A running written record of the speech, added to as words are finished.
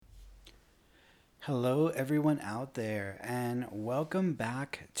Hello, everyone out there, and welcome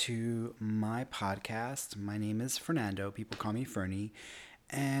back to my podcast. My name is Fernando. People call me Fernie,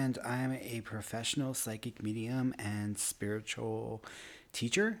 and I'm a professional psychic medium and spiritual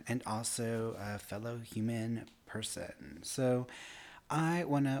teacher, and also a fellow human person. So, I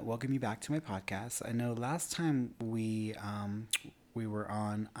want to welcome you back to my podcast. I know last time we were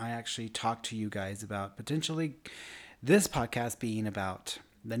on, I actually talked to you guys about potentially this podcast being about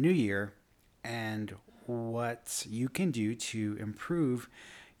the new year and what you can do to improve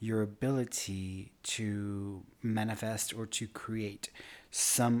your ability to manifest or to create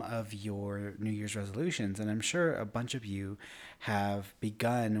some of your New Year's resolutions. And I'm sure a bunch of you have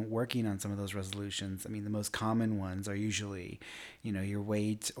begun working on some of those resolutions. I mean, the most common ones are usually, your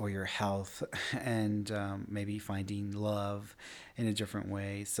weight or your health, and maybe finding love in a different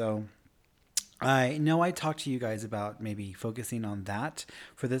way. So, I know I talked to you guys about maybe focusing on that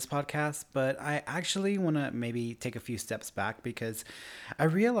for this podcast, but I actually want to maybe take a few steps back because I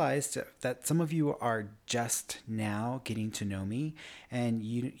realized that some of you are just now getting to know me and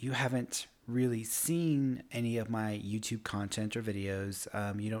you haven't really seen any of my YouTube content or videos.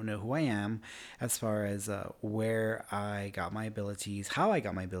 You don't know who I am as far as where I got my abilities, how I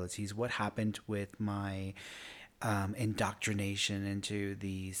got my abilities, what happened with my indoctrination into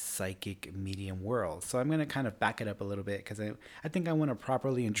the psychic medium world. So I'm going to kind of back it up a little bit because I think I want to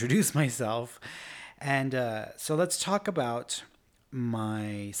properly introduce myself. And so let's talk about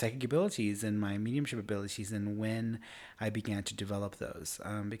my psychic abilities and my mediumship abilities and when I began to develop those.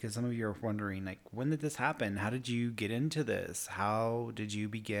 Because some of you are wondering, like, when did this happen? How did you get into this? How did you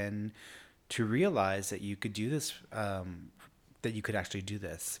begin to realize that you could do this, that you could actually do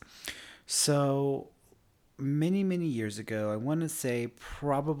this? So many, many years ago, I want to say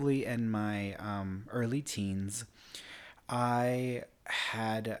probably in my early teens, I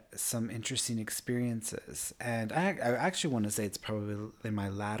had some interesting experiences. And I actually want to say it's probably in my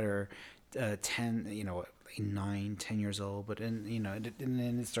latter 10, 9, 10 years old. But, and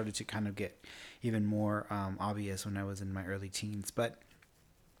then it started to kind of get even more obvious when I was in my early teens. But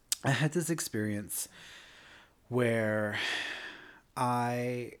I had this experience where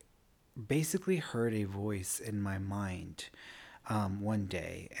I basically heard a voice in my mind one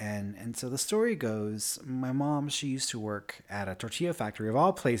day. And so the story goes, my mom, she used to work at a tortilla factory of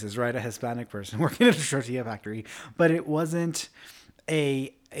all places, right? A Hispanic person working at a tortilla factory, but it wasn't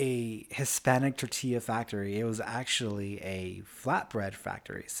a Hispanic tortilla factory. It was actually a flatbread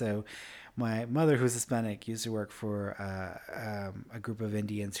factory. So my mother, who's Hispanic, used to work for a group of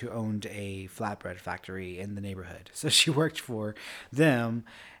Indians who owned a flatbread factory in the neighborhood. So she worked for them,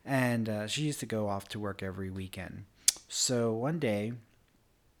 and she used to go off to work every weekend. So one day,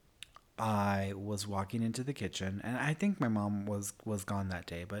 I was walking into the kitchen, and I think my mom was gone that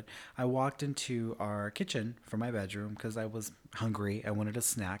day. But I walked into our kitchen from my bedroom because I was hungry. I wanted a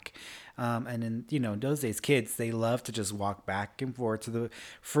snack, and in those days, kids, they love to just walk back and forth to the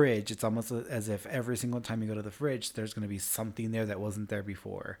fridge. It's almost as if every single time you go to the fridge, there's going to be something there that wasn't there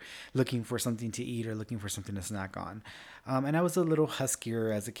before, looking for something to eat or looking for something to snack on. And I was a little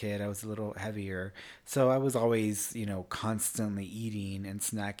huskier as a kid. I was a little heavier. So I was always, constantly eating and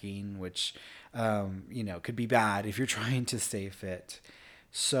snacking, which, could be bad if you're trying to stay fit.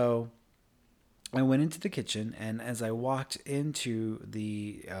 So I went into the kitchen, and as I walked into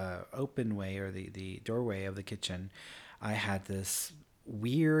the open way or the doorway of the kitchen, I had this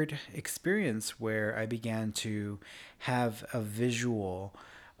weird experience where I began to have a visual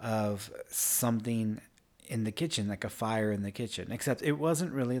of something in the kitchen, like a fire in the kitchen, except it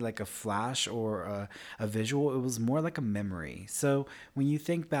wasn't really like a flash or a visual. It was more like a memory. So when you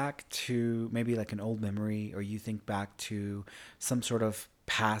think back to maybe like an old memory, or you think back to some sort of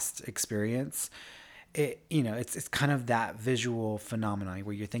past experience, it's kind of that visual phenomenon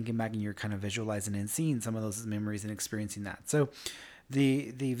where you're thinking back and you're kind of visualizing and seeing some of those memories and experiencing that. So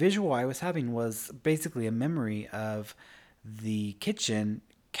the visual I was having was basically a memory of the kitchen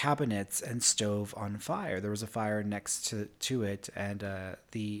cabinets and stove on fire. There was a fire next to it, and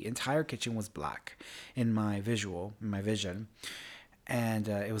the entire kitchen was black in my vision, and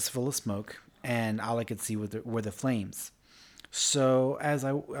it was full of smoke, and all I could see were the flames. So as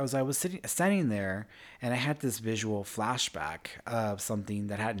I was standing there, and I had this visual flashback of something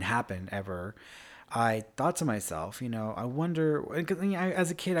that hadn't happened ever, I thought to myself, I wonder.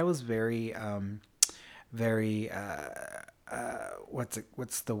 As a kid, I was very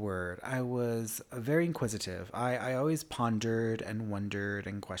what's the word? I was very inquisitive. I always pondered and wondered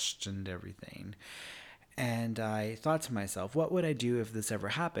and questioned everything. And I thought to myself, what would I do if this ever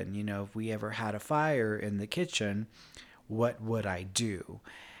happened? If we ever had a fire in the kitchen, what would I do?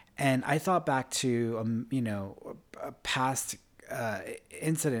 And I thought back to, a past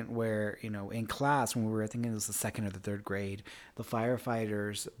incident where, in class when we were, I think it was the second or the third grade, the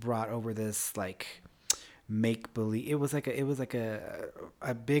firefighters brought over this like make believe. It was like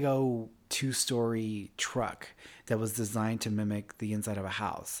a big old 2-story truck that was designed to mimic the inside of a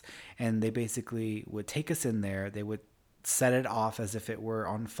house, and they basically would take us in there. They would set it off as if it were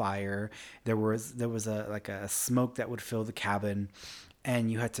on fire. There was a like a smoke that would fill the cabin,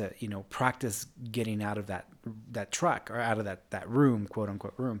 and you had to practice getting out of that truck, or out of that room, quote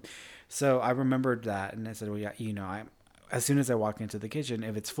unquote room. So I remembered that, and I said, well, yeah, I as soon as I walk into the kitchen,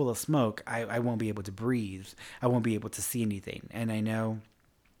 if it's full of smoke, I won't be able to breathe. I won't be able to see anything. And I know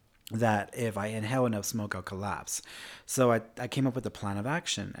that if I inhale enough smoke, I'll collapse. So I came up with a plan of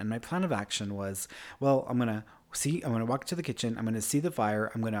action. And my plan of action was, well, I'm going to walk to the kitchen. I'm going to see the fire.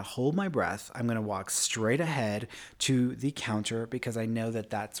 I'm going to hold my breath. I'm going to walk straight ahead to the counter because I know that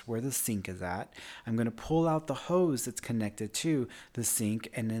that's where the sink is at. I'm going to pull out the hose that's connected to the sink,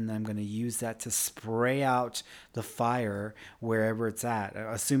 and then I'm going to use that to spray out the fire wherever it's at,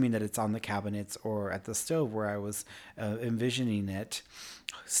 assuming that it's on the cabinets or at the stove where I was envisioning it,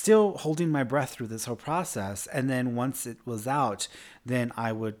 still holding my breath through this whole process. And then once it was out, then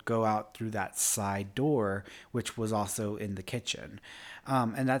I would go out through that side door, which was also in the kitchen.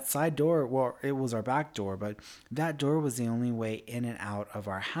 And that side door, well, it was our back door, but that door was the only way in and out of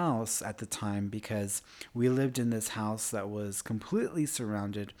our house at the time because we lived in this house that was completely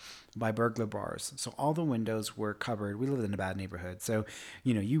surrounded by burglar bars. So all the windows were covered. We lived in a bad neighborhood. So,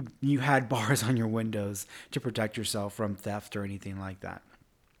 you had bars on your windows to protect yourself from theft or anything like that.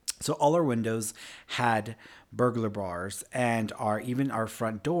 So all our windows had burglar bars, and our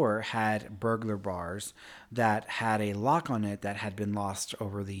front door had burglar bars that had a lock on it that had been lost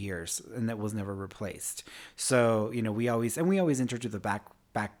over the years and that was never replaced. So we always entered through the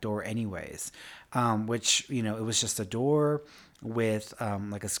back door anyways, which it was just a door with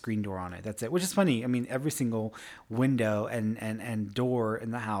like a screen door on it. That's it, which is funny. I mean, every single window and door in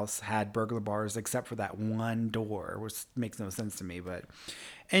the house had burglar bars except for that one door, which makes no sense to me. But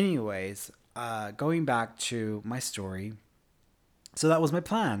anyways, going back to my story, so that was my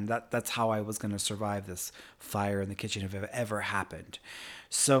plan. That's how I was going to survive this fire in the kitchen if it ever happened.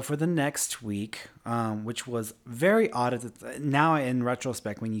 So for the next week, which was very odd now in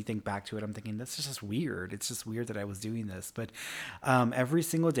retrospect, when you think back to it, I'm thinking this is just weird. It's just weird that I was doing this. But every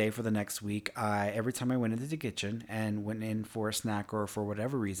single day for the next week, every time I went into the kitchen and went in for a snack or for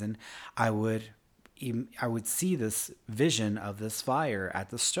whatever reason, I would see this vision of this fire at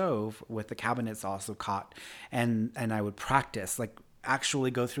the stove with the cabinets also caught, and I would practice, like actually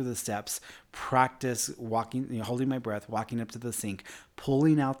go through the steps, practice walking, holding my breath, walking up to the sink,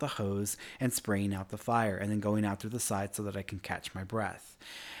 pulling out the hose and spraying out the fire, and then going out through the side so that I can catch my breath.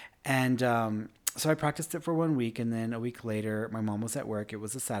 And so I practiced it for 1 week, and then a week later, my mom was at work. It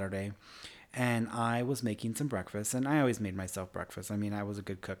was a Saturday. And I was making some breakfast, and I always made myself breakfast. I mean, I was a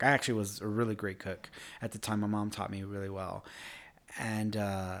good cook. I actually was a really great cook at the time. My mom taught me really well. And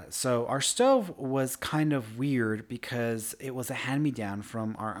so our stove was kind of weird because it was a hand-me-down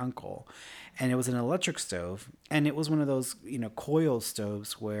from our uncle. And it was an electric stove. And it was one of those, coil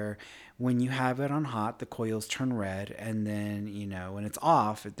stoves where when you have it on hot, the coils turn red. And then, when it's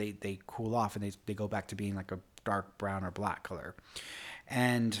off, they cool off and they go back to being like a dark brown or black color.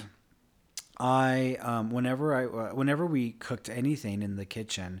 And whenever we cooked anything in the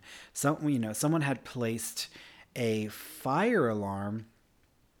kitchen, someone had placed a fire alarm,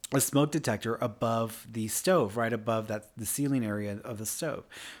 a smoke detector above the stove, right above the ceiling area of the stove.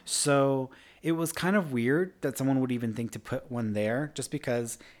 So it was kind of weird that someone would even think to put one there, just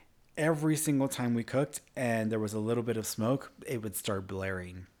because every single time we cooked and there was a little bit of smoke, it would start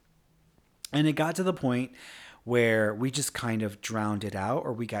blaring. And it got to the point where we just kind of drowned it out,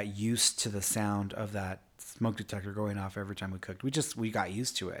 or we got used to the sound of that smoke detector going off every time we cooked. We got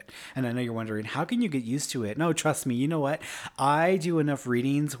used to it. And I know you're wondering, how can you get used to it? No, trust me. You know what? I do enough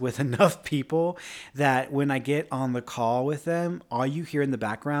readings with enough people that when I get on the call with them, all you hear in the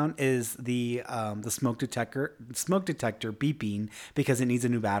background is the smoke detector beeping because it needs a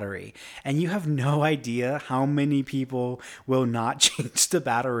new battery. And you have no idea how many people will not change the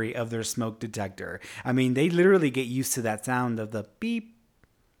battery of their smoke detector. I mean, they literally get used to that sound of the beep,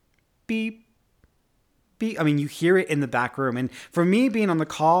 beep, I mean, you hear it in the back room. And for me being on the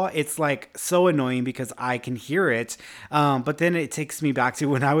call, it's like so annoying because I can hear it. But then it takes me back to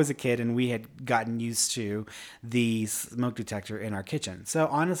when I was a kid and we had gotten used to the smoke detector in our kitchen. So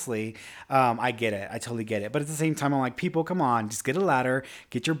honestly, I get it. I totally get it. But at the same time, I'm like, people, come on, just get a ladder,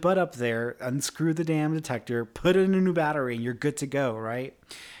 get your butt up there, unscrew the damn detector, put in a new battery, and you're good to go, right?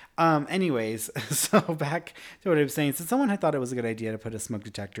 Anyways, so back to what I was saying. So someone had thought it was a good idea to put a smoke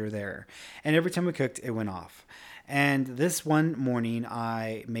detector there, and every time we cooked, it went off. And this one morning,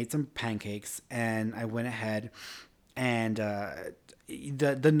 I made some pancakes, and I went ahead and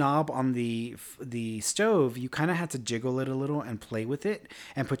the knob on the stove, you kind of had to jiggle it a little and play with it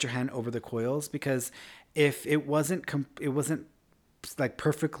and put your hand over the coils, because if it wasn't like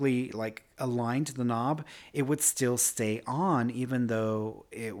perfectly like aligned to the knob, it would still stay on even though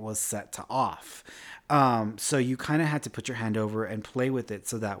it was set to off. So you kind of had to put your hand over and play with it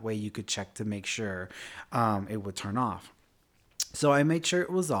so that way you could check to make sure it would turn off. So I made sure it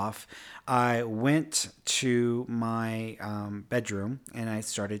was off. I went to my bedroom and I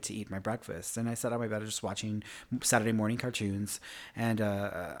started to eat my breakfast. And I sat on my bed just watching Saturday morning cartoons and,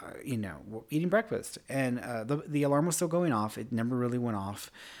 eating breakfast. And the alarm was still going off. It never really went off.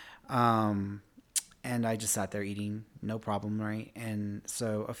 Um, and I just sat there eating, no problem, right? And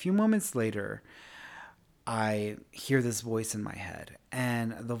so a few moments later, I hear this voice in my head,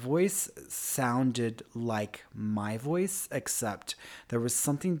 and the voice sounded like my voice, except there was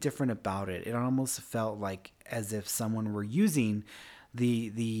something different about it. It almost felt like as if someone were using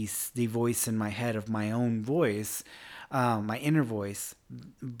the voice in my head of my own voice, my inner voice,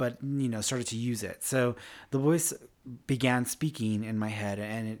 but started to use it. So the voice began speaking in my head,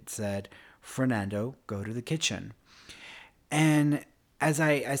 and it said, "Fernando, go to the kitchen." And as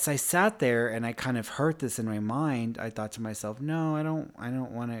I sat there and I kind of heard this in my mind, I thought to myself, no, I don't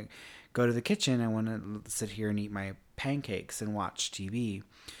want to go to the kitchen. I want to sit here and eat my pancakes and watch TV.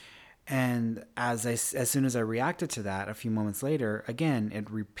 And as soon as I reacted to that, a few moments later, again it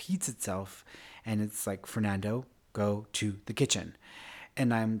repeats itself, and it's like, Fernando, go to the kitchen.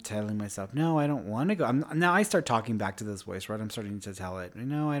 And I'm telling myself, no, I don't want to go. Now I start talking back to this voice, right? I'm starting to tell it,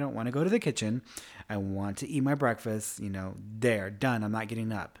 no, I don't want to go to the kitchen. I want to eat my breakfast. There, done. I'm not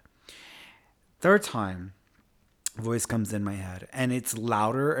getting up. Third time, voice comes in my head, and it's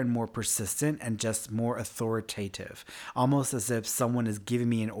louder and more persistent and just more authoritative, almost as if someone is giving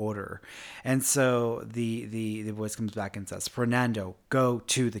me an order. And so the voice comes back and says, Fernando, go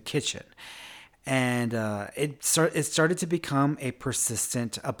to the kitchen. And it started to become a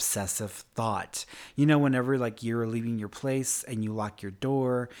persistent obsessive thought. Whenever like you're leaving your place and you lock your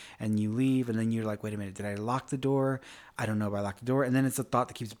door and you leave, and then you're like, wait a minute, did I lock the door? I don't know if I locked the door. And then it's a thought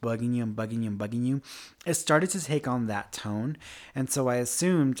that keeps bugging you and bugging you and bugging you. It started to take on that tone. And so I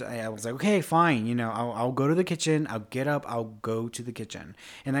assumed, I was like, okay, fine. I'll go to the kitchen. I'll get up. I'll go to the kitchen.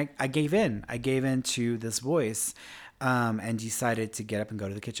 And I gave in. I gave in to this voice, and decided to get up and go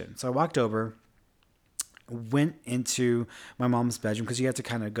to the kitchen. So I walked over, went into my mom's bedroom, because you had to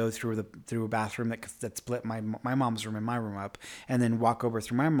kind of go through a bathroom that split my mom's room and my room up, and then walk over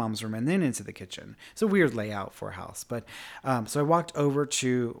through my mom's room and then into the kitchen. It's a weird layout for a house, but so I walked over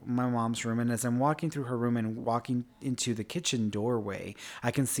to my mom's room, and as I'm walking through her room and walking into the kitchen doorway,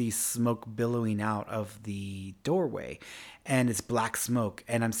 I can see smoke billowing out of the doorway, and it's black smoke,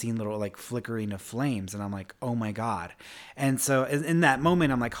 and I'm seeing little like flickering of flames, and I'm like, oh my god. And so in that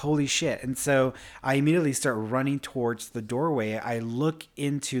moment, I'm like, holy shit. And so I immediately start running towards the doorway. I look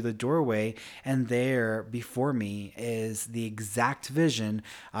into the doorway, and there before me is the exact vision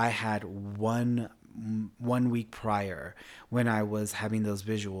I had one week prior, when I was having those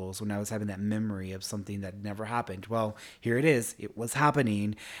visuals, when I was having that memory of something that never happened. Well, here it is. It was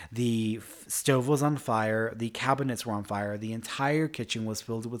happening. The stove was on fire. The cabinets were on fire. The entire kitchen was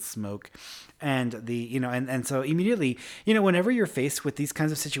filled with smoke. And and so immediately, whenever you're faced with these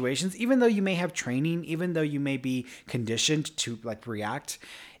kinds of situations, even though you may have training, even though you may be conditioned to like react,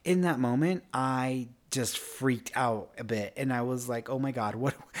 in that moment, I just freaked out a bit, and I was like, oh my god,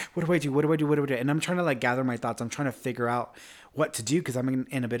 what do I do, what do I do? And I'm trying to like gather my thoughts. I'm trying to figure out what to do, because I'm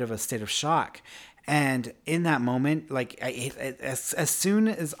in a bit of a state of shock. And in that moment, like as soon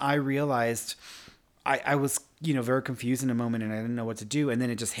as I realized, I was, very confused in a moment, and I didn't know what to do. And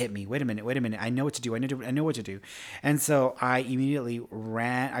then it just hit me. Wait a minute. I know what to do. I know what to do. And so I immediately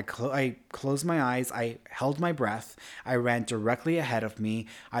ran. I closed my eyes. I held my breath. I ran directly ahead of me.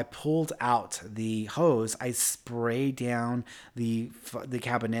 I pulled out the hose. I sprayed down the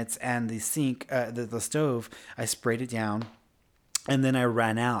cabinets and the sink, the stove. I sprayed it down, and then I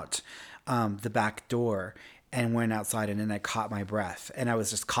ran out the back door and went outside, and then I caught my breath, and I was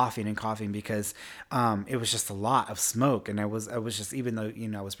just coughing and coughing, because it was just a lot of smoke, and I was just, even though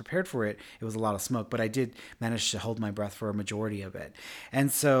I was prepared for it, it was a lot of smoke, but I did manage to hold my breath for a majority of it.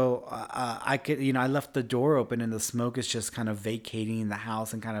 And so I could, I left the door open, and the smoke is just kind of vacating the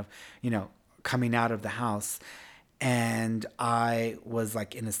house and kind of coming out of the house. And I was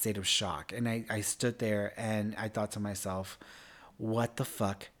like in a state of shock, and I stood there, and I thought to myself, what the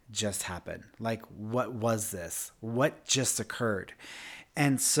fuck just happen? Like, what was this? What just occurred?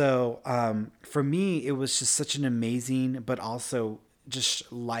 And so for me, it was just such an amazing, but also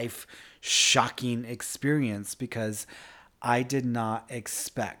just life shocking experience because I did not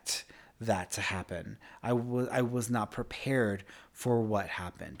expect that to happen. I was not prepared for what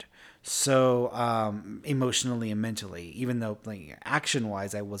happened. So emotionally and mentally, even though like action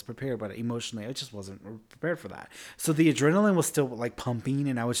wise I was prepared, but emotionally I just wasn't prepared for that. So the adrenaline was still like pumping,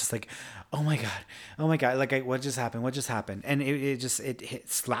 and I was just like, oh my god, like what just happened? What just happened? And it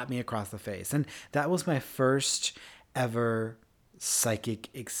slapped me across the face, and that was my first ever psychic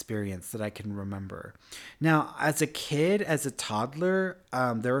experience that I can remember. Now, as a kid, as a toddler,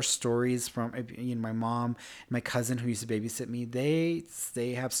 there are stories from my mom, my cousin who used to babysit me.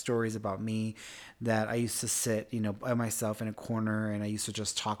 They have stories about me that I used to sit, by myself in a corner, and I used to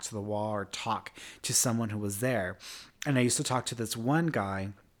just talk to the wall or talk to someone who was there. And I used to talk to this one guy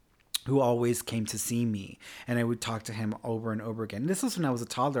who always came to see me, and I would talk to him over and over again. This was when I was a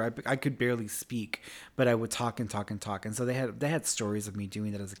toddler. I could barely speak, but I would talk and talk and talk. And so they had stories of me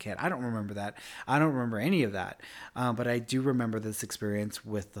doing that as a kid. I don't remember that. I don't remember any of that, but I do remember this experience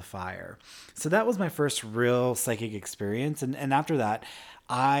with the fire. So that was my first real psychic experience, and after that,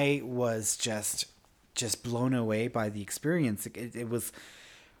 I was just blown away by the experience. It was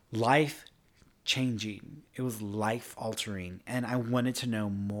life changing. It was life altering. And I wanted to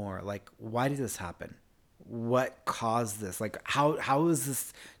know more. Like, why did this happen? What caused this? Like, how is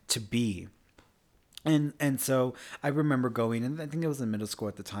this to be? And so I remember going, and I think I was in middle school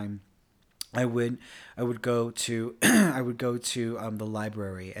at the time. I would go to I would go to the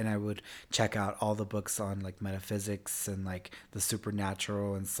library, and I would check out all the books on like metaphysics and like the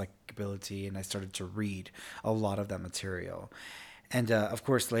supernatural and psychic ability, and I started to read a lot of that material. And of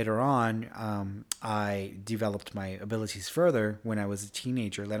course, later on, I developed my abilities further when I was a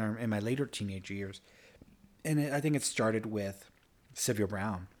teenager, later in my later teenage years. And I think it started with Sylvia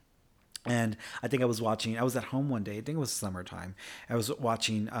Brown. And I think I was at home one day. I think it was summertime. I was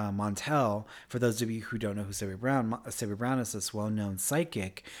watching Montel. For those of you who don't know who Sylvia Brown is this well known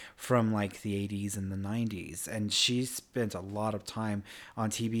psychic from like the 80s and the 90s. And she spent a lot of time on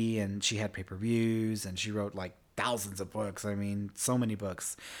TV, and she had pay per views, and she wrote like thousands of books. I mean, so many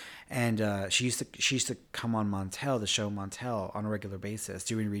books. And she used to come on Montel, the show Montel, on a regular basis,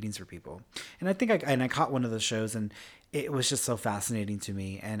 doing readings for people. And I caught one of the shows, and it was just so fascinating to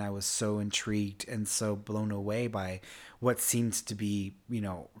me, and I was so intrigued and so blown away by what seemed to be,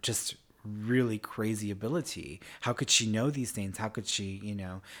 just really crazy ability. How could she know these things? How could she,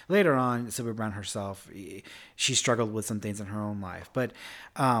 later on, Sylvia Brown herself, she struggled with some things in her own life. But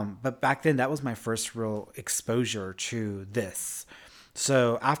back then, that was my first real exposure to this.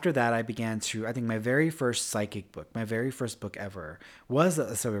 So after that, I think my very first psychic book, my very first book ever was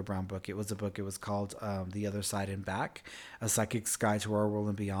a Sylvia Brown book. It was called The Other Side and Back, A Psychic's Guide to Our World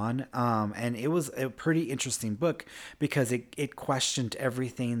and Beyond. And it was a pretty interesting book because it questioned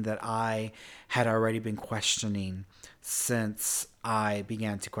everything that I had already been questioning since I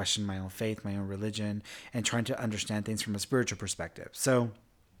began to question my own faith, my own religion, and trying to understand things from a spiritual perspective. So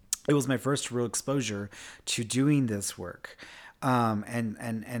it was my first real exposure to doing this work.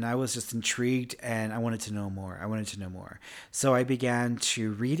 And I was just intrigued, and I wanted to know more. I wanted to know more. So I began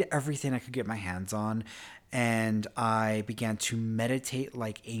to read everything I could get my hands on, and I began to meditate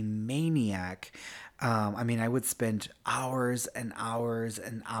like a maniac. I mean, I would spend hours and hours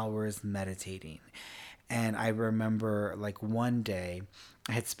and hours meditating. And I remember like one day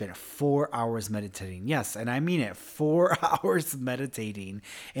I had spent 4 hours meditating. Yes, and I mean it, 4 hours meditating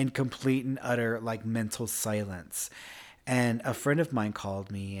in complete and utter like mental silence. And a friend of mine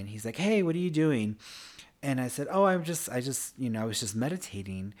called me, and he's like, "Hey, what are you doing?" And I said, "Oh, I was just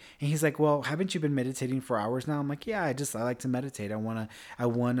meditating." And he's like, "Well, haven't you been meditating for hours now?" I'm like, "Yeah, I like to meditate. I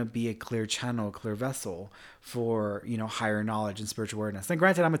wanna be a clear channel, a clear vessel for, higher knowledge and spiritual awareness." And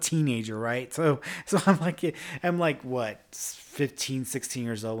granted, I'm a teenager, right? So I'm like what, 15, 16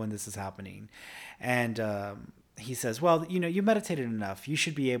 years old when this is happening. And he says, "Well, you meditated enough. You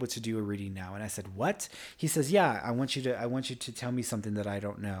should be able to do a reading now." And I said, "What?" He says, "Yeah, I want you to tell me something that I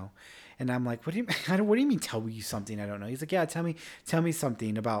don't know." And I'm like, "What do you what do you mean tell me something I don't know?" He's like, "Yeah, tell me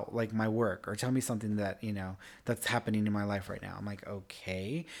something about like my work, or tell me something that, that's happening in my life right now." I'm like,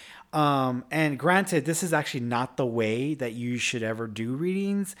 "Okay." And granted, this is actually not the way that you should ever do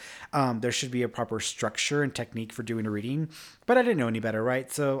readings. There should be a proper structure and technique for doing a reading, but I didn't know any better,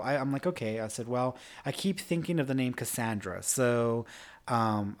 right? So I'm like, "Okay." I said, "Well, I keep thinking of the name Cassandra." So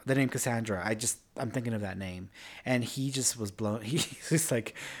the name Cassandra, I'm thinking of that name. And he just was blown. He's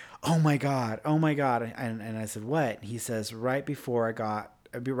like, "Oh my God, oh my God." And I said, "What?" He says, "Right before I got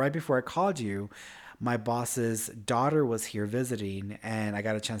right before I called you, my boss's daughter was here visiting, and I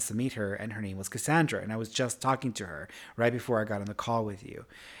got a chance to meet her, and her name was Cassandra, and I was just talking to her right before I got on the call with you.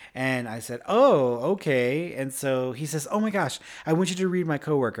 And I said, "Oh, okay." And so he says, "Oh my gosh, I want you to read my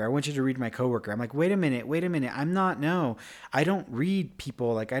coworker. I want you to read my coworker." I'm like, "Wait a minute, wait a minute. I'm not, no, I don't read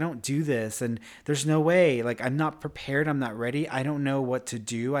people. Like, I don't do this. And there's no way. Like, I'm not prepared. I'm not ready. I don't know what to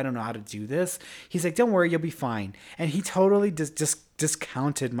do. I don't know how to do this." He's like, "Don't worry, you'll be fine." And he totally just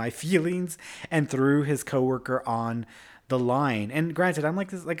discounted my feelings and threw his coworker on the line. And granted, I'm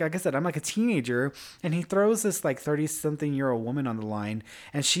like this, like I said, I'm like a teenager, and he throws this like 30 something year old woman on the line,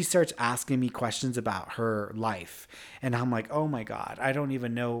 and she starts asking me questions about her life. And I'm like, oh my God, I don't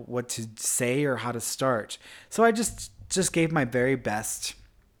even know what to say or how to start. So I just gave my very best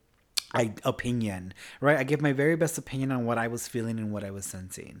opinion, right? I gave my very best opinion on what I was feeling and what I was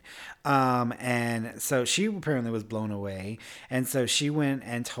sensing. And so she apparently was blown away. And so she went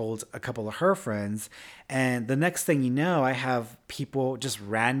and told a couple of her friends. And the next thing you know, I have people, just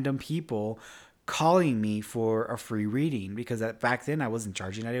random people, calling me for a free reading, because back then I wasn't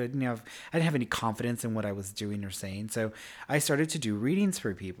charging. I didn't have any confidence in what I was doing or saying. So I started to do readings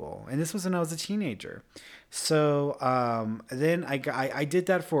for people, and this was when I was a teenager. So then I did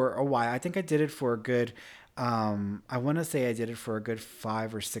that for a while. I think I did it for a good, I want to say I did it for a good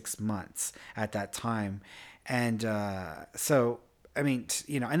 5 or 6 months at that time. And so I mean,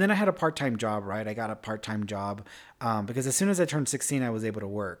 and then I had a part-time job, right? I got a part-time job because as soon as I turned 16, I was able to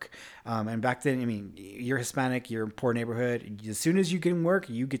work. And back then, I mean, you're Hispanic, you're in a poor neighborhood. As soon as you can work,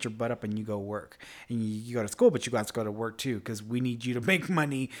 you get your butt up and you go work. And you go to school, but you got to go to work too, because we need you to make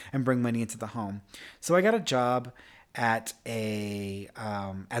money and bring money into the home. So I got a job at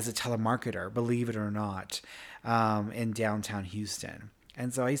as a telemarketer, believe it or not, in downtown Houston.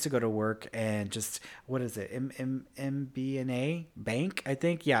 And so I used to go to work and just, what is it, MBNA Bank, I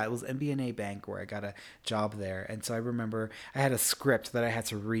think? Yeah, it was MBNA Bank where I got a job there. And so I remember I had a script that I had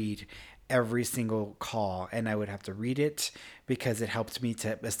to read every single call, and I would have to read it because it helped me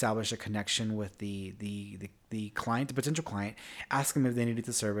to establish a connection with the client, the potential client, ask them if they needed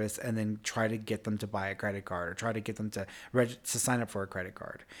the service, and then try to get them to buy a credit card or try to get them to to sign up for a credit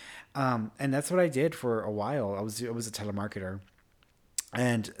card. And that's what I did for a while. I was a telemarketer.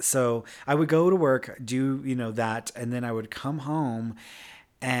 And so I would go to work, do, that, and then I would come home,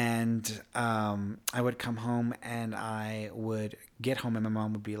 and I would get home, and my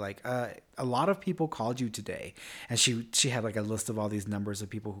mom would be like, a lot of people called you today. And she had like a list of all these numbers of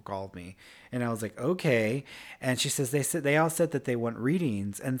people who called me. And I was like, okay. And she says they all said that they want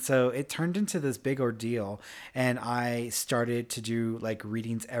readings. And so it turned into this big ordeal. And I started to do like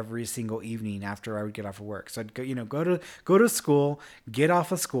readings every single evening after I would get off of work. So I'd go, go to school, get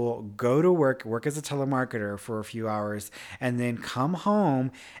off of school, go to work as a telemarketer for a few hours, and then come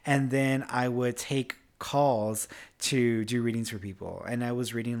home, and then I would take calls to do readings for people. And I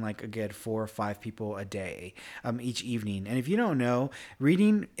was reading like a good 4 or 5 people a day, each evening. And if you don't know,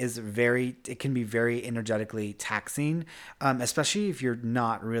 reading it can be very energetically taxing, especially if you're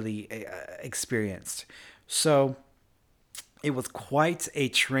not really experienced. So it was quite a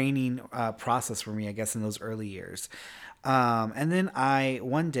training process for me, I guess, in those early years. And then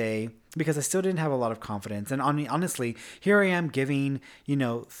one day, because I still didn't have a lot of confidence, and honestly, here I am giving,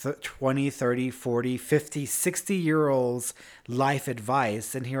 20, 30, 40, 50, 60 year olds life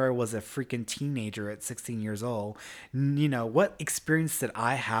advice. And here I was a freaking teenager at 16 years old. What experience did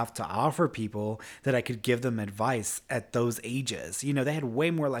I have to offer people that I could give them advice at those ages? They had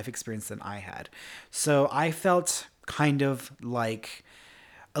way more life experience than I had. So I felt kind of like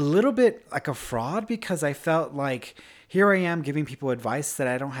a little bit like a fraud, because I felt like here I am giving people advice that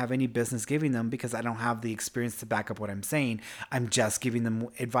I don't have any business giving them, because I don't have the experience to back up what I'm saying. I'm just giving them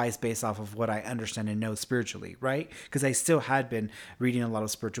advice based off of what I understand and know spiritually, right? Because I still had been reading a lot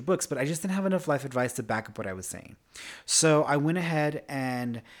of spiritual books, but I just didn't have enough life advice to back up what I was saying. So I went ahead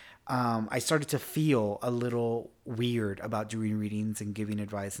and I started to feel a little weird about doing readings and giving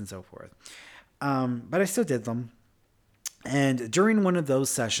advice and so forth. But I still did them. And during one of those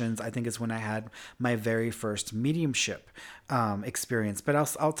sessions, I think is when I had my very first mediumship experience. But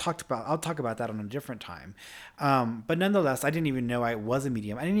I'll talk about that on a different time. But nonetheless, I didn't even know I was a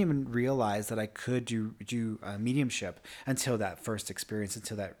medium. I didn't even realize that I could do mediumship until that first experience,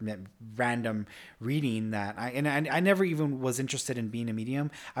 until that random reading that I never even was interested in being a medium.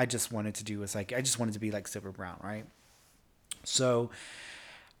 I just wanted to I just wanted to be like Silver Brown, right? So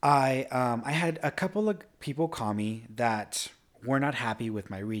I had a couple of people call me that were not happy with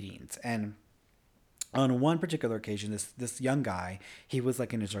my readings. And on one particular occasion, this young guy, he was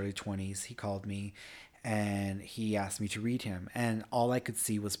like in his early 20s, he called me, and he asked me to read him, and all I could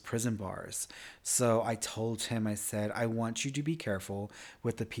see was prison bars. So I told him, I said, I want you to be careful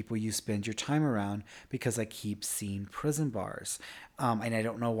with the people you spend your time around because I keep seeing prison bars. And I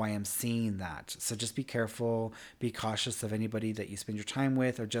don't know why I'm seeing that. So just be careful, be cautious of anybody that you spend your time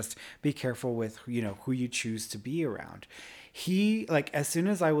with, or just be careful with, who you choose to be around. He, like, as soon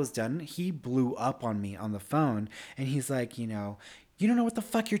as I was done, he blew up on me on the phone, and he's like, you don't know what the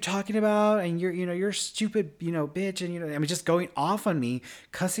fuck you're talking about, and you're a stupid, bitch, and I mean, just going off on me,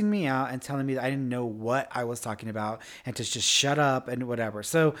 cussing me out, and telling me that I didn't know what I was talking about, and to just shut up and whatever.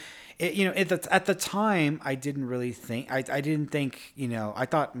 So, at the time, I didn't really think, I didn't think, I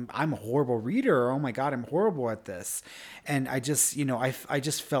thought I'm a horrible reader. Oh my god, I'm horrible at this, and I just, I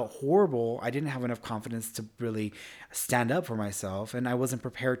just felt horrible. I didn't have enough confidence to really stand up for myself, and I wasn't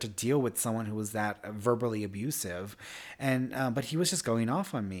prepared to deal with someone who was that verbally abusive, and but he was just going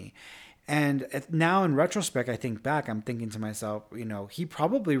off on me. And now in retrospect, I think back, I'm thinking to myself, he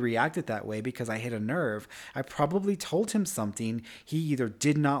probably reacted that way because I hit a nerve. I probably told him something he either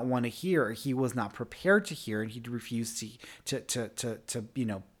did not want to hear, or he was not prepared to hear, and he refused to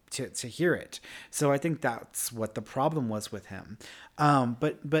hear it. So I think that's what the problem was with him.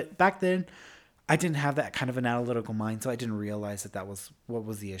 But back then, I didn't have that kind of an analytical mind, so I didn't realize that was what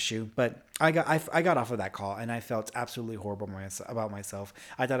was the issue. But I got off of that call, and I felt absolutely horrible about myself.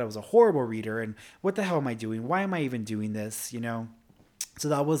 I thought I was a horrible reader, and what the hell am I doing? Why am I even doing this? So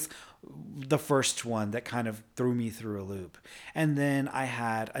that was the first one that kind of threw me through a loop. And then I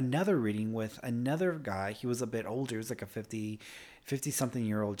had another reading with another guy. He was a bit older. He was like a 50 something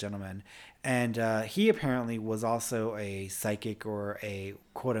year old gentleman. And he apparently was also a psychic, or a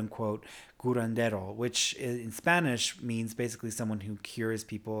quote unquote curandero, which in Spanish means basically someone who cures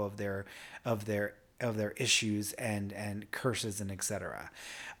people of their issues and curses and etc.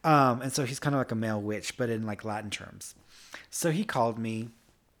 And so he's kind of like a male witch, but in like Latin terms. So he called me,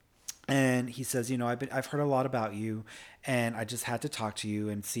 and he says, I've heard a lot about you, and I just had to talk to you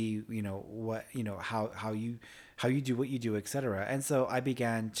and see, what, how you do what you do, etc. And so I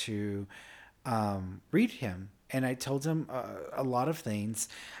began to read him, and I told him a lot of things.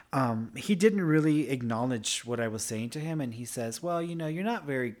 He didn't really acknowledge what I was saying to him, and he says, well, you're not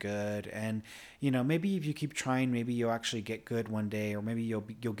very good, and maybe if you keep trying, maybe you'll actually get good one day, or maybe you'll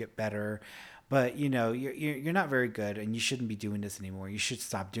get better. But you're not very good, and you shouldn't be doing this anymore. You should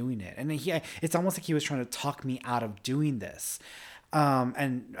stop doing it. And it's almost like he was trying to talk me out of doing this.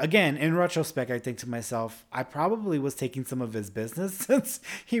 And again, in retrospect, I think to myself, I probably was taking some of his business since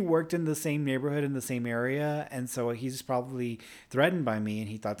he worked in the same neighborhood in the same area, and so he's probably threatened by me, and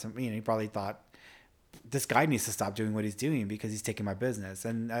he thought he probably thought, this guy needs to stop doing what he's doing because he's taking my business.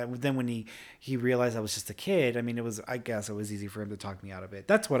 And then when he realized I was just a kid, I mean, I guess it was easy for him to talk me out of it.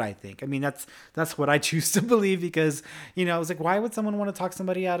 That's what I think. I mean, that's what I choose to believe, because, I was like, why would someone want to talk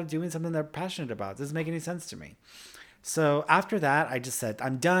somebody out of doing something they're passionate about? It doesn't make any sense to me. So after that, I just said,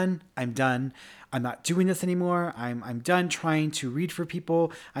 I'm done. I'm done. I'm not doing this anymore. I'm done trying to read for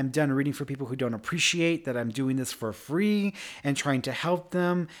people. I'm done reading for people who don't appreciate that I'm doing this for free and trying to help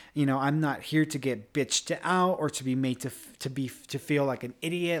them. I'm not here to get bitched out, or to be made to feel like an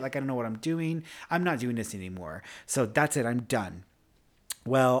idiot, like I don't know what I'm doing. I'm not doing this anymore. So that's it. I'm done.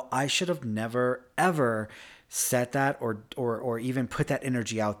 Well, I should have never ever set that, or even put that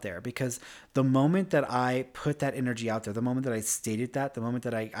energy out there, because the moment that I put that energy out there, the moment that I stated that, the moment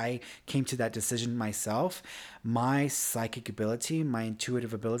that I came to that decision myself, my psychic ability, my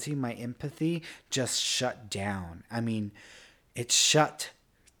intuitive ability, my empathy just shut down. I mean, it shut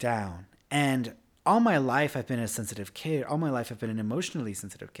down. And all my life, I've been a sensitive kid. All my life, I've been an emotionally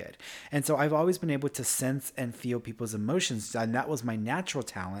sensitive kid. And so I've always been able to sense and feel people's emotions. And that was my natural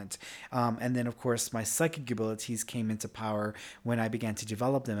talent. And then, of course, my psychic abilities came into power when I began to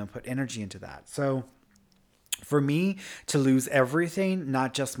develop them and put energy into that. So for me to lose everything,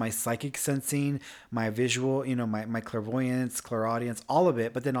 not just my psychic sensing, my visual, my clairvoyance, clairaudience, all of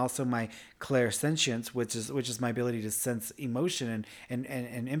it, but then also my clairsentience, which is my ability to sense emotion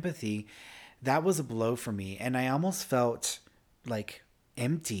and empathy, that was a blow for me. And I almost felt like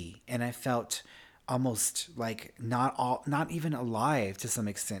empty, and I felt almost like not even alive to some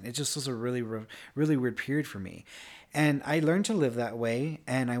extent. It just was a really weird period for me. And I learned to live that way,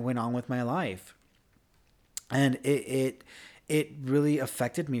 and I went on with my life. And it really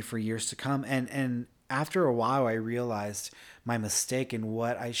affected me for years to come. And after a while, I realized my mistake, and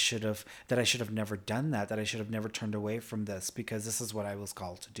I should have never done that I should have never turned away from this, because this is what I was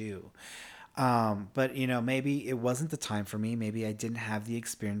called to do. But maybe it wasn't the time for me. Maybe I didn't have the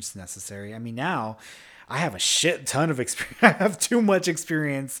experience necessary. I mean, now I have a shit ton of experience. I have too much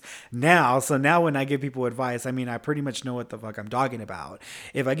experience now. So now when I give people advice, I mean, I pretty much know what the fuck I'm talking about.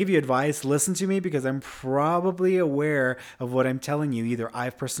 If I give you advice, listen to me because I'm probably aware of what I'm telling you. Either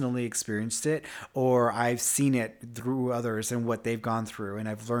I've personally experienced it or I've seen it through others and what they've gone through, and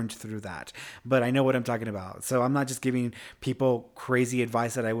I've learned through that. But I know what I'm talking about. So I'm not just giving people crazy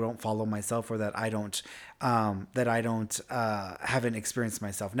advice that I don't follow myself or that I don't haven't experienced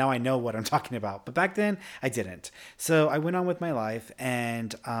myself. Now I know what I'm talking about, but back then I didn't. So I went on with my life,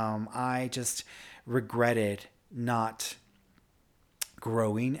 and I just regretted not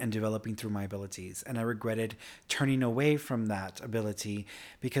growing and developing through my abilities, and I regretted turning away from that ability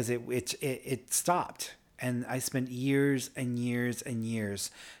because it stopped. And I spent years and years and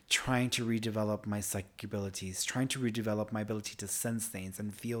years trying to redevelop my psychic abilities, trying to redevelop my ability to sense things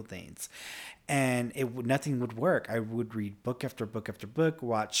and feel things, and nothing would work. I would read book after book after book,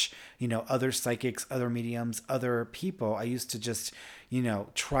 watch other psychics, other mediums, other people. I used to just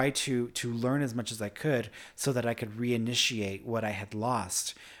try to learn as much as I could so that I could reinitiate what I had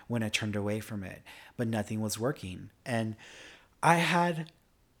lost when I turned away from it, but nothing was working. And I had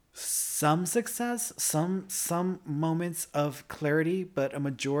some success, some moments of clarity, but a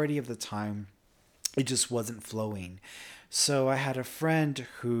majority of the time it just wasn't flowing. So I had a friend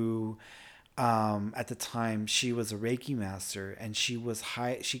who at the time she was a Reiki master, and she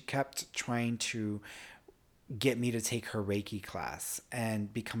kept trying to get me to take her Reiki class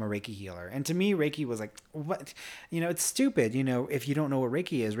and become a Reiki healer. And to me, Reiki was like, what? It's stupid. If you don't know what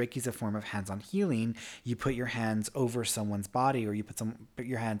Reiki is, Reiki is a form of hands-on healing. You put your hands over someone's body, or you put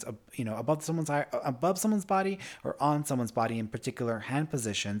your hands, above someone's body or on someone's body in particular hand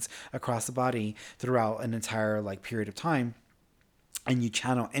positions across the body throughout an entire period of time, and you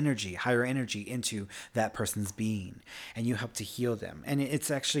channel energy, higher energy, into that person's being, and you help to heal them. And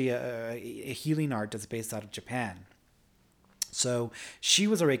it's actually a healing art that's based out of Japan. So she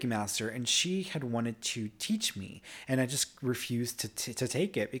was a Reiki master, and she had wanted to teach me, and I just refused to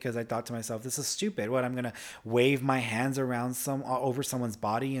take it because I thought to myself, this is stupid. What, I'm gonna wave my hands around over someone's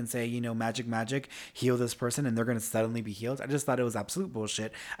body and say, magic, magic, heal this person, and they're gonna suddenly be healed? I just thought it was absolute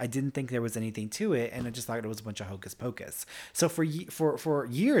bullshit. I didn't think there was anything to it, and I just thought it was a bunch of hocus pocus. So for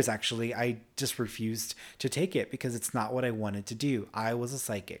years, actually, I just refused to take it because it's not what I wanted to do. I was a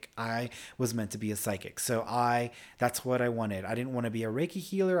psychic. I was meant to be a psychic. So that's what I wanted. I didn't want to be a Reiki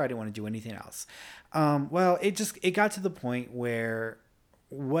healer. I didn't want to do anything else. Well, it got to the point where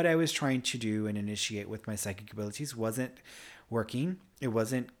what I was trying to do and initiate with my psychic abilities wasn't working. It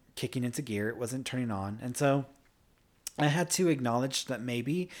wasn't kicking into gear. It wasn't turning on. And so I had to acknowledge that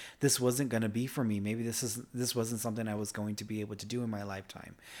maybe this wasn't going to be for me. Maybe this wasn't something I was going to be able to do in my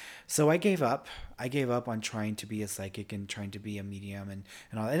lifetime. So I gave up. I gave up on trying to be a psychic and trying to be a medium and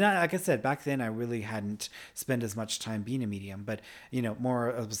all. And like I said, back then I really hadn't spent as much time being a medium, but more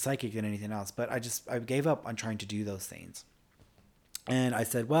of a psychic than anything else. But I gave up on trying to do those things. And I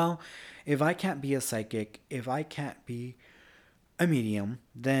said, well, if I can't be a psychic, if I can't be a medium,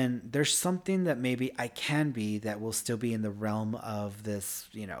 then there's something that maybe I can be that will still be in the realm of this,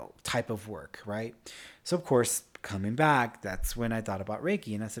 type of work, right? So of course, coming back, that's when I thought about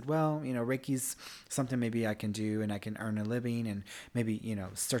Reiki, and I said, well, Reiki's something maybe I can do, and I can earn a living, and maybe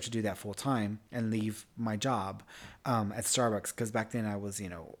start to do that full time and leave my job at Starbucks, because back then I was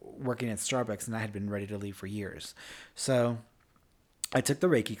working at Starbucks, and I had been ready to leave for years. So I took the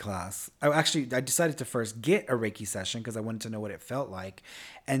Reiki class. I decided to first get a Reiki session because I wanted to know what it felt like.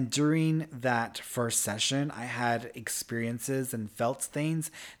 And during that first session, I had experiences and felt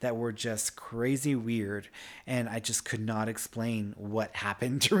things that were just crazy weird. And I just could not explain what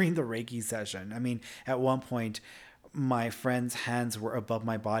happened during the Reiki session. I mean, at one point, my friend's hands were above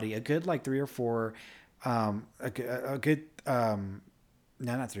my body, a good three or four, a good,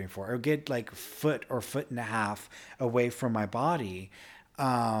 no, not three and four. I would get foot or foot and a half away from my body.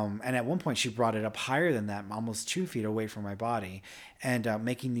 And at one point, she brought it up higher than that, almost 2 feet away from my body, and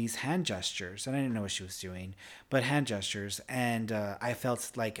making these hand gestures. And I didn't know what she was doing, but hand gestures. And I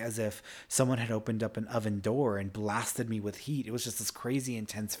felt as if someone had opened up an oven door and blasted me with heat. It was just this crazy,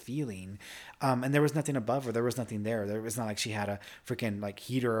 intense feeling. And there was nothing above her. There was nothing there. There was not like she had a freaking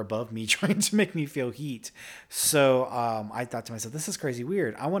heater above me trying to make me feel heat. So I thought to myself, this is crazy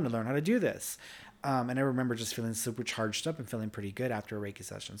weird. I want to learn how to do this. And I remember just feeling super charged up and feeling pretty good after a Reiki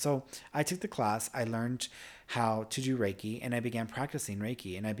session. So I took the class, I learned how to do Reiki, and I began practicing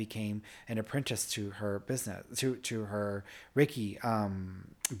Reiki, and I became an apprentice to her business, to her Reiki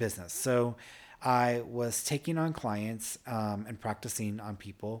business. So I was taking on clients and practicing on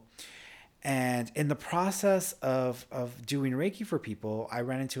people. And in the process of doing Reiki for people, I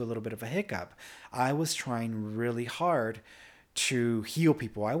ran into a little bit of a hiccup. I was trying really hard to heal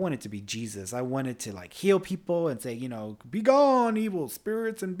people. I wanted to be Jesus. I wanted to like heal people and say, be gone, evil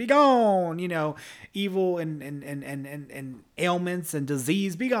spirits, and be gone, evil and ailments and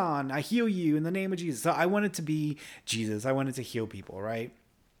disease, be gone. I heal you in the name of Jesus. So I wanted to be Jesus. I wanted to heal people, right?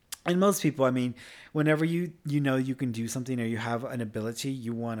 And most people, I mean, whenever you can do something or you have an ability,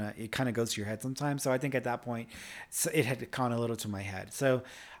 it kind of goes to your head sometimes. So I think at that point, so it had gone a little to my head. So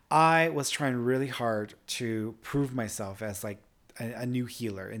I was trying really hard to prove myself as like a new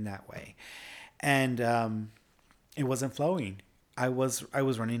healer in that way, and it wasn't flowing. I was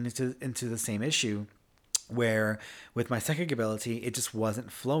running into the same issue where with my psychic ability it just wasn't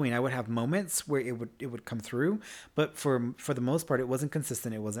flowing. I would have moments where it would come through, but for the most part it wasn't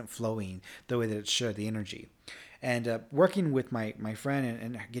consistent. It wasn't flowing the way that it should, the energy. And working with my friend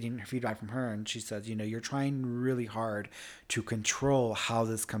and getting feedback from her, and she says, you're trying really hard to control how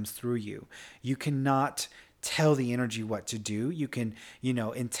this comes through you. You cannot tell the energy what to do. You can,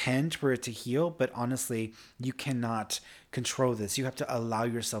 intend for it to heal, but honestly, you cannot control this. You have to allow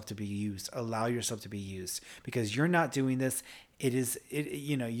yourself to be used. Allow yourself to be used because you're not doing this.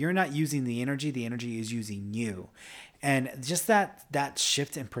 You're not using the energy. The energy is using you. And just that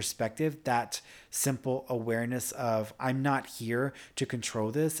shift in perspective, that simple awareness of I'm not here to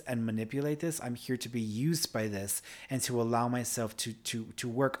control this and manipulate this. I'm here to be used by this and to allow myself to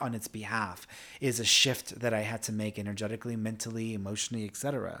work on its behalf is a shift that I had to make energetically, mentally, emotionally,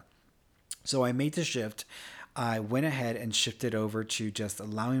 etc. So I made the shift. I went ahead and shifted over to just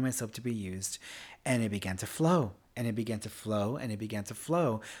allowing myself to be used, and it began to flow. And it began to flow and it began to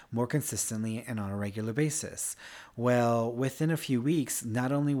flow more consistently and on a regular basis. Well, within a few weeks,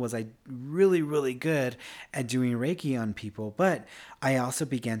 not only was I really, really good at doing Reiki on people, but I also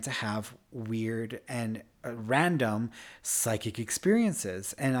began to have weird and random psychic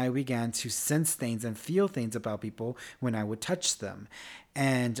experiences. And I began to sense things and feel things about people when I would touch them.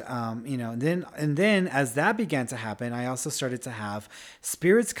 And then as that began to happen, I also started to have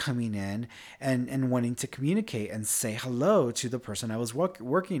spirits coming in and wanting to communicate and say hello to the person I was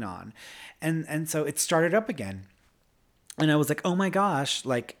working on. And so it started up again. And I was like, oh my gosh,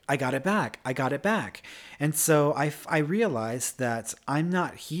 like I got it back. I got it back. And so I realized that I'm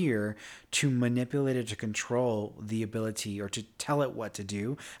not here to manipulate it, to control the ability or to tell it what to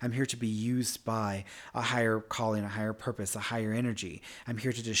do. I'm here to be used by a higher calling, a higher purpose, a higher energy. I'm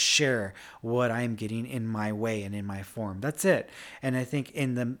here to just share what I'm getting in my way and in my form. That's it. And I think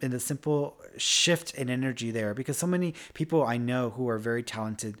in the simple shift in energy there, because so many people I know who are very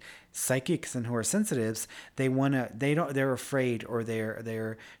talented psychics and who are sensitives, they're afraid, or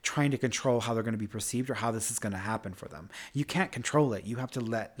they're trying to control how they're going to be perceived or how this is going to happen for them. You can't control it. You have to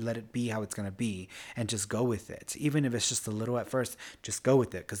let it be how it's going to be and just go with it. Even if it's just a little at first, just go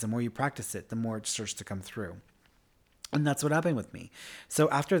with it, because the more you practice it, the more it starts to come through. And that's what happened with me. So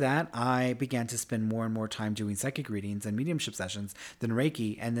after that, I began to spend more and more time doing psychic readings and mediumship sessions than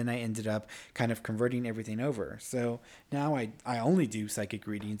Reiki. And then I ended up kind of converting everything over. So now I only do psychic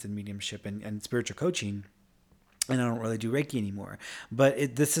readings and mediumship and spiritual coaching. And I don't really do Reiki anymore.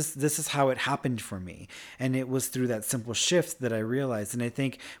 But this is how it happened for me. And it was through that simple shift that I realized. And I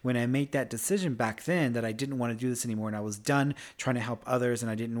think when I made that decision back then that I didn't want to do this anymore and I was done trying to help others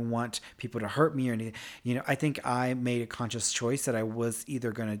and I didn't want people to hurt me or anything, I think I made a conscious choice that I was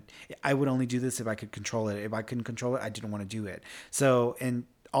either I would only do this if I could control it. If I couldn't control it, I didn't want to do it. So, and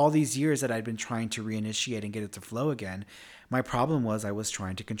all these years that I'd been trying to reinitiate and get it to flow again, my problem was I was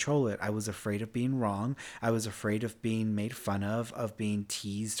trying to control it. I was afraid of being wrong. I was afraid of being made fun of being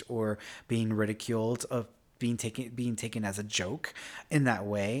teased or being ridiculed, of being taken as a joke in that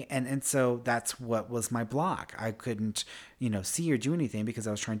way. And so that's what was my block. I couldn't, see or do anything because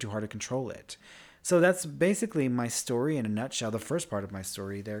I was trying too hard to control it. So that's basically my story in a nutshell, the first part of my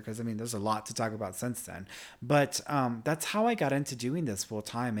story there, because there's a lot to talk about since then. But that's how I got into doing this full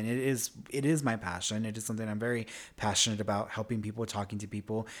time, and it is my passion. It is something I'm very passionate about: helping people, talking to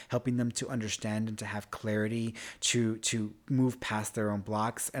people, helping them to understand and to have clarity, to move past their own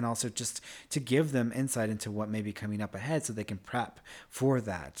blocks, and also just to give them insight into what may be coming up ahead, so they can prep for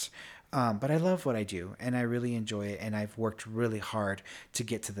that. But I love what I do and I really enjoy it, and I've worked really hard to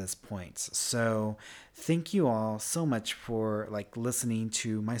get to this point. So thank you all so much for listening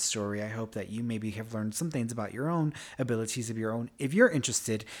to my story. I hope that you maybe have learned some things about your own abilities of your own, if you're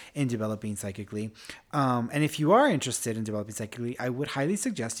interested in developing psychically. And if you are interested in developing psychically, I would highly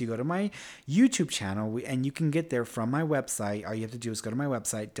suggest you go to my YouTube channel, and you can get there from my website. All you have to do is go to my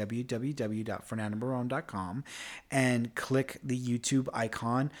website, www.fernandobarone.com, and click the YouTube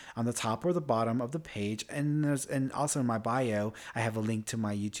icon on the top or the bottom of the page, and also in my bio, I have a link to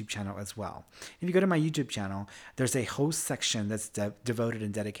my YouTube channel as well. If you go to my YouTube channel, there's a whole section that's devoted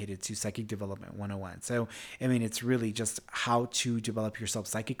and dedicated to Psychic Development 101. So, I mean, it's really just how to develop yourself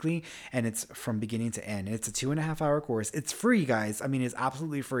psychically, and it's from beginning to end. It's a 2.5 hour course. It's free, guys. I mean, it's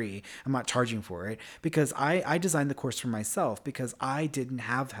absolutely free. I'm not charging for it because I designed the course for myself because I didn't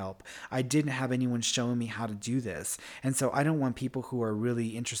have help. I didn't have anyone showing me how to do this. And so I don't want people who are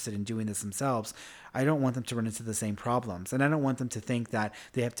really interested in doing this themselves, I don't want them to run into the same problems. And I don't want them to think that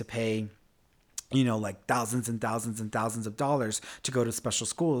they have to pay, you know, like thousands and thousands and thousands of dollars to go to special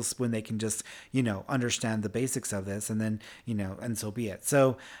schools when they can just, you know, understand the basics of this and then, you know, and so be it.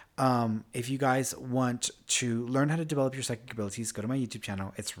 So if you guys want to learn how to develop your psychic abilities, go to my YouTube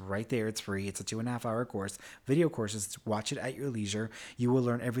channel. It's right there. It's free. It's a 2.5 hour course, video courses. Watch it at your leisure. You will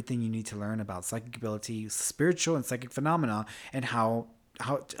learn everything you need to learn about psychic ability, spiritual and psychic phenomena, and how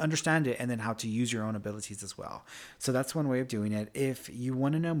to understand it, and then how to use your own abilities as well. So that's one way of doing it. If you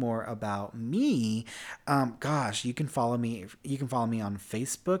want to know more about me, gosh, you can follow me. You can follow me on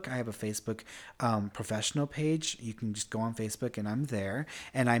Facebook. I have a Facebook professional page. You can just go on Facebook, and I'm there.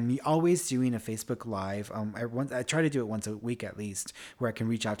 And I'm always doing a Facebook Live. I try to do it once a week at least, where I can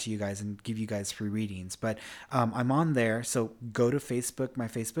reach out to you guys and give you guys free readings. But I'm on there, so go to Facebook, my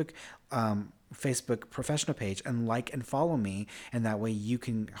Facebook professional page, and like and follow me, and that way you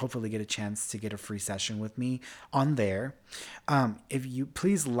can hopefully get a chance to get a free session with me on there. If you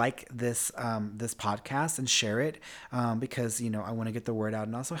please like this podcast and share it, because you know I want to get the word out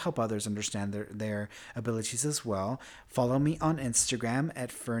and also help others understand their abilities as well. Follow me on Instagram at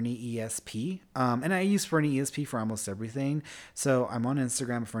FernieESP, and I use FernieESP for almost everything. So I'm on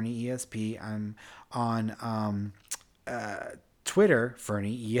Instagram, FernieESP. I'm on Twitter,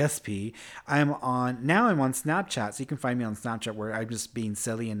 Fernie ESP. I'm on Snapchat, so you can find me on Snapchat, where I'm just being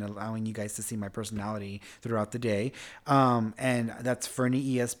silly and allowing you guys to see my personality throughout the day. And that's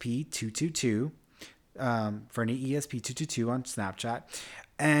Fernie ESP 222. Fernie ESP 222 on Snapchat.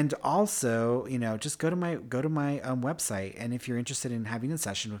 And also, you know, just go to my website, and if you're interested in having a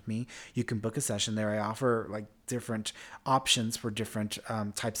session with me, you can book a session there. I offer like different options for different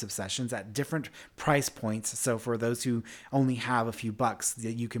types of sessions at different price points. So for those who only have a few bucks,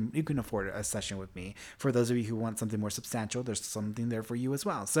 you can afford a session with me. For those of you who want something more substantial, there's something there for you as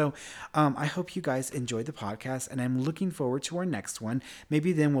well. So I hope you guys enjoyed the podcast, and I'm looking forward to our next one.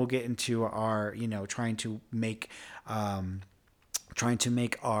 Maybe then we'll get into our, you know, trying to make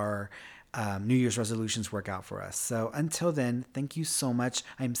our New Year's resolutions work out for us. So until then, thank you so much.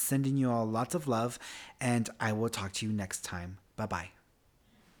 I'm sending you all lots of love, and I will talk to you next time. Bye-bye.